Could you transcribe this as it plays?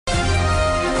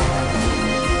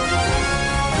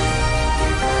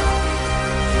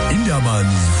iimpukane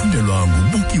zifundelwa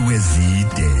ngubuki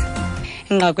wezide.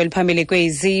 Inqaku eliphambili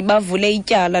kwezi bavule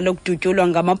ityala lokudutyulwa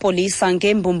ngamapolisa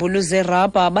ngeembumbulu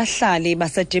zerabha abahlali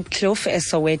baseDiepkloof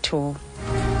eSoweto.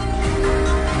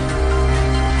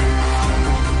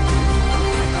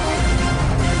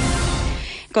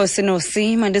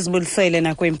 Kosinosi mandizibulisele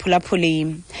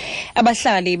nakwemphulaphuli.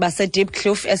 Abahlali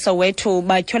baseDiepkloof eSoweto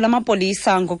batyhola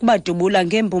amapolisa ngokubadubula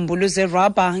ngeembumbulu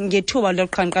zerabha ngethuba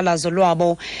loqhankqalazo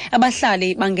lwabo.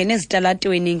 Abahlali bangena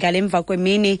ezitalatweni ngalemva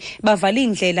kwemini bavala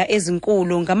iindlela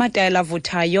ezinkulu ngamatayala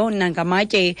avuthayo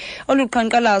nangamatye. Olu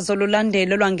qhankqalazo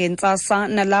lulandelelwa ngentsasa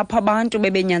nalapho abantu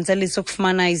bebenyanzelisa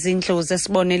ukufumana izindlu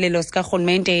zesibonelelo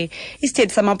sikarhulumente.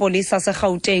 Isithethi samapolisa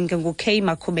seGauteng nguKay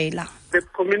Makhubela. The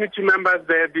community members,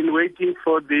 they have been waiting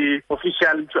for the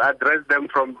official to address them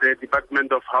from the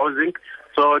Department of Housing.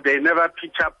 So they never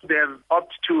pitch up. They have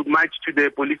opted to march to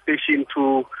the police station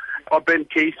to open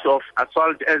case of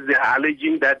assault as they are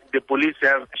alleging that the police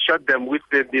have shot them with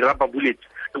the rubber bullet.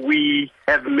 We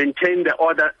have maintained the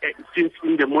order since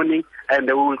in the morning and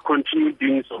we will continue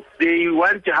doing so. They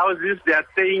want houses, they are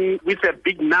saying with a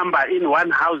big number in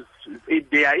one house.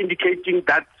 They are indicating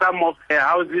that some of the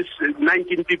houses,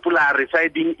 19 people are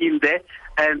residing in there,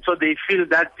 and so they feel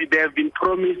that they have been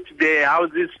promised the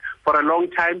houses for a long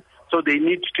time, so they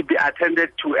need to be attended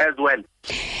to as well.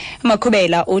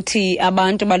 Makhubela uthi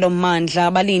abantu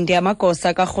balommandla balinde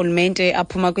amagosa karhulumente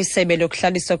aphuma kwisebe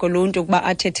lokuhlaliswa koluntu ukuba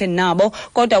athethe nabo,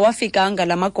 kodwa wafikanga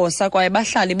la magosa kwaye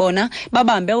abahlali bona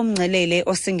babambe umngcelele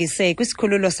osingise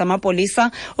kwisikhululo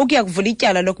samapolisa ukuya kuvula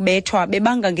ityala lokubethwa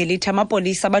bebanga ngelithi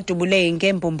amapolisa badubule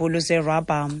ngeembumbulu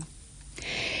zerabha.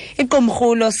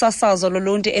 Iqumrhu losasazo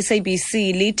loluntu SABC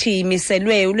lithi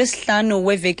imiselwe uLwesihlanu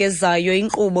weveki ezayo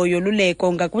inkqubo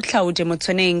yoluleko ngakuhlawude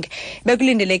Motsoeneng.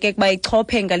 Bekulindeleke kuba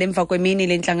ichophe ngalemva kwemini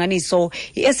lentlanganiso.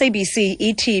 iSABC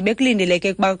ithi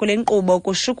bekulindeleke kuba kule nkqubo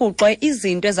kushukuxwe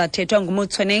izinto ezathethwa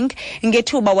nguMotsoeneng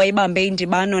ngethuba wayibambe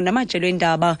indibano namajelo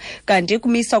endaba. Kanti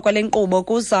kumiswa kwale nkqubo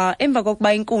kuza emva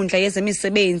kokuba inkundla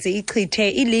yezemisebenzi ichithe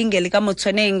ilinge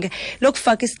likaMotsoeneng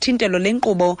lokufaka isithintelo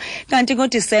lenkqubo. Kanti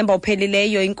ngoDisemba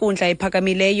ophelileyo inkundla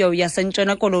ephakamileyo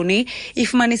yaseNtshona Koloni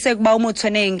ifumanise ukuba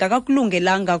uMotsoeneng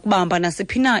akakulungelanga kubamba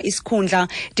nasiphina isikhundla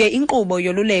de inkqubo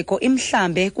yoluleko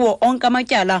imhlambe kuwo onke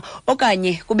amatyala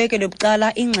okanye kubekelwe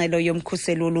bucala ingxelo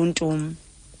yomkhuseli woluntu.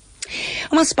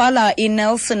 Umasipala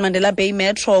iNelson Mandela Bay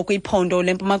Metro kwiphondo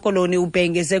leMpuma Koloni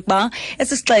ubhengeze kuba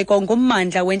esisixeko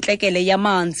ngummandla wentlekele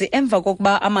yamanzi emva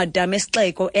kokuba amadama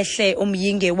esixeko ehle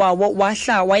umyinge wawo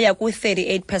wahla waya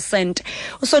ku-38%.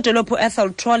 Usodolophu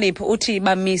Ethel Trollip uthi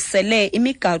bamisele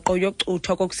imigaqo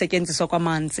yokucuthwa kokusetyenziswa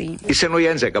kwamanzi.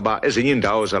 Isenoyenzeka uba ezinye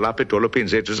iindawo zalapha edolophini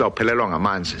zethu zizawuphelelwa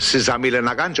ngamanzi. Sizamile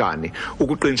nakanjani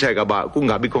ukuqiniseka uba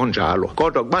kungabikho njalo.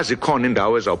 Kodwa kuba zikhona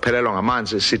iindawo ezawuphelelwa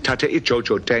ngamanzi, sithathe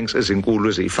iJojo tanks ezinkulu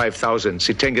eziyi-5,000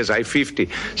 sithenge ezayi-50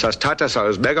 sasithatha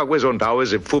sayozibeka kwezo ndawo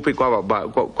ezifuphi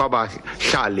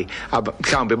kwabahlali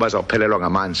mhlawumbi bazawuphelelwa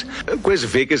ngamanzi. Kwezi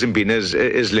veki ezimbini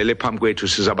ezilele phambi kwethu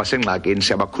sizaba sengxakini,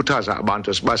 siyabakhuthaza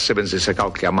abantu basebenzise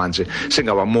kakuhle amanzi,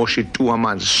 singawamoshi tu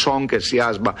amanzi. Sonke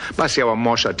siyazi uba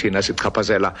basiyawamosha thina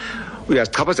sichaphazela,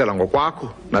 uyazichaphazela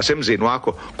ngokwakho nasemzini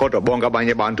wakho, kodwa bonke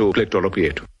abanye abantu kule dolophu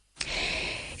yethu.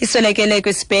 Iswelekele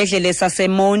kwisibhedlele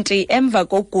saseMonti emva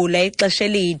kokugula ixesha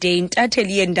elide.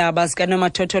 Intatheli yeendaba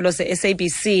zikanomathotholo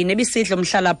ze-SABC nebisidlo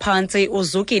umhlala phantsi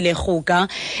uZukile Rhuga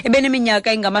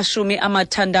ebeneminyaka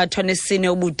engama-64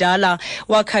 ubudala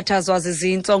wakhathazwa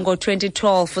zizintso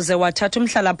ngo-2012 ze wathatha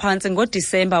umhlala phantsi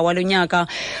ngoDisemba walo nyaka.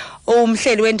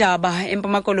 Umhleli wendaba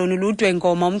eMpuma Koloni Ludwe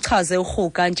Ngoma umchaze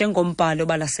uRhuga njengombhalo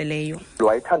obalaseleyo.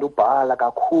 Wayethanda ubhala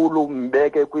kakhulu,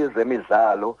 mbeke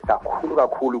kwizemidlalo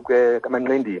kakhulu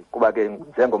kamanqindini kuba ke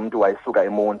njengomuntu wayesuka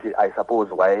eMonti, I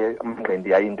suppose waye umnqindi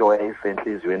yayinto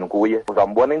eyisenhliziyweni kuye.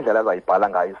 Uzambona indlela azayibhala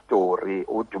ngayo istory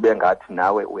udube ngathi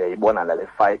nawe uyayibona la le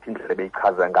fight, indlela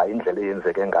beyichaza ngayo, indlela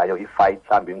eyenzeke ngayo ifight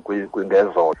mhlawumbi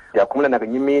kwingezolo. Ndiyakhumbula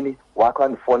nakenye imini wakho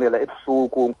andifonela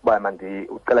ebusuku ukuba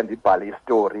ucela ndibhale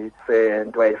istory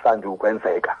sento eyisanda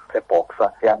ukwenzeka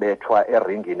seboxer eyabethwa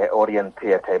eringini eOrient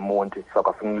Theatre eMonti,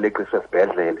 kwafuna uleqiswa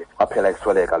esibhedlele waphela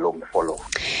isweleka lo mfolo.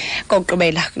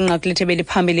 Kokugqibela kwinqaku lethu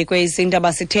eliphambili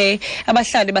kwezindaba sithe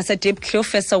abahlali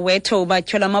baseDiepkloof eSoweto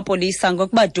batyhola amapolisa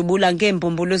ngokubadubula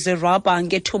ngeembumbulu zerabha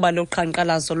ngethuba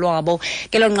loqhankqalazo lwabo.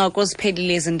 Ngelo nqaku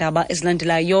ziphelile izindaba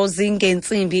ezilandelayo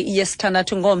zingentsimbi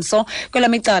yesithandathu ngomso.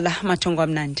 Kwelamicala Mathongo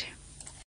Mnandi.